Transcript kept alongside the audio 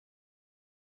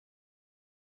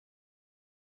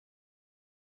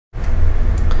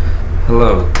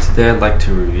Hello, today I'd like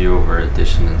to review over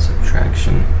addition and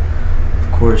subtraction.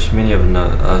 Of course, many of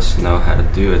us know how to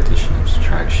do addition and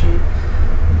subtraction,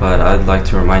 but I'd like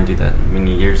to remind you that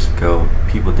many years ago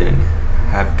people didn't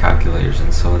have calculators,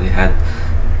 and so they had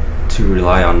to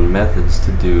rely on methods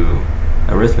to do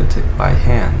arithmetic by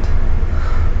hand.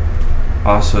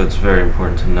 Also, it's very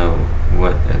important to know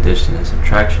what addition and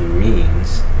subtraction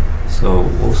means, so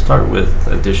we'll start with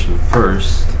addition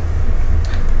first.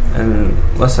 And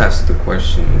let's ask the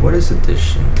question, what is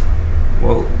addition?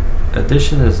 Well,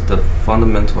 addition is the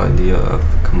fundamental idea of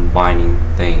combining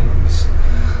things.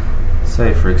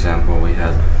 Say, for example, we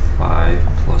had 5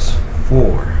 plus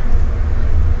 4.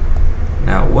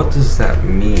 Now, what does that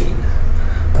mean?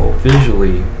 Well,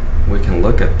 visually, we can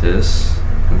look at this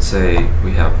and say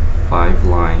we have 5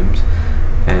 limes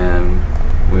and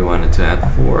we wanted to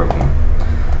add 4 of them.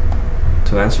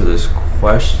 To answer this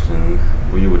question,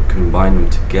 we would combine them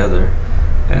together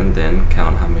and then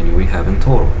count how many we have in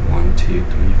total. 1, 2,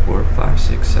 3, 4, 5,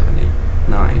 6, 7, 8,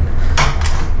 9.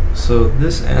 So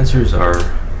this answers our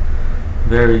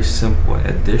very simple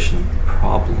addition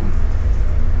problem.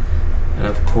 And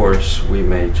of course, we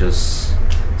may just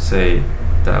say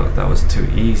that was too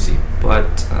easy,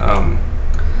 but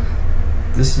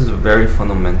this is a very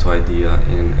fundamental idea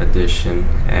in addition,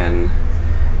 and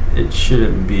it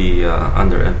shouldn't be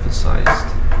underemphasized.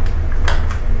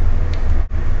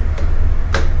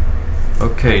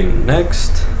 Okay,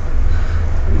 next,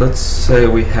 let's say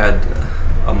we had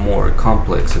a more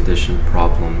complex addition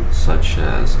problem, such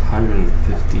as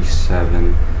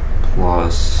 157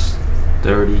 plus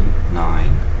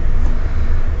 39.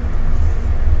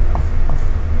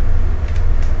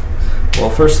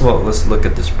 Well, first of all, let's look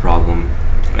at this problem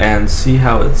and see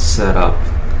how it's set up.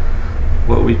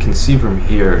 What we can see from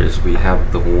here is we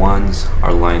have the ones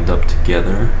are lined up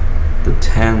together, the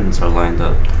tens are lined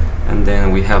up, and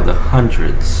then we have the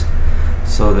hundreds.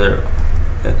 So there,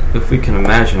 if we can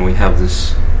imagine, we have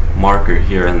this marker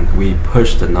here and we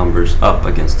push the numbers up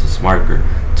against this marker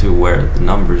to where the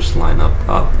numbers line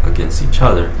up against each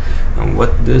other. And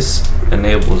what this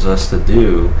enables us to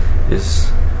do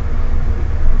is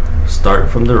start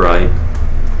from the right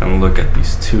and look at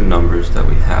these two numbers that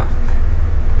we have,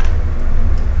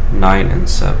 9 and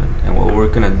 7. And what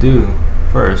we're going to do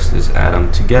first is add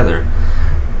them together.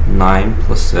 9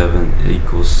 plus 7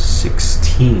 equals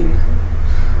 16.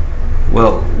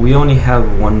 Well, we only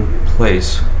have one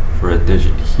place for a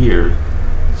digit here,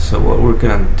 so what we're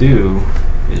going to do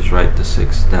is write the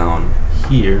 6 down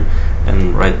here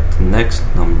and write the next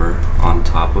number on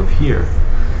top of here.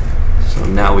 So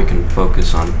now we can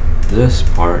focus on this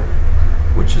part,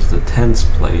 which is the tens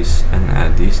place, and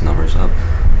add these numbers up.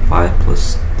 5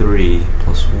 plus 3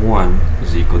 plus 1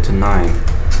 is equal to 9.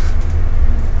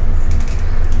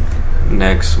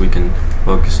 Next, we can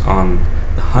focus on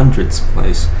the hundreds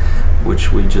place,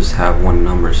 which we just have one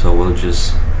number, so we'll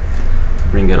just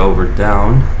bring it over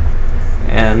down,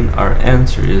 and our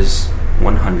answer is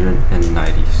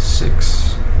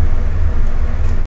 196.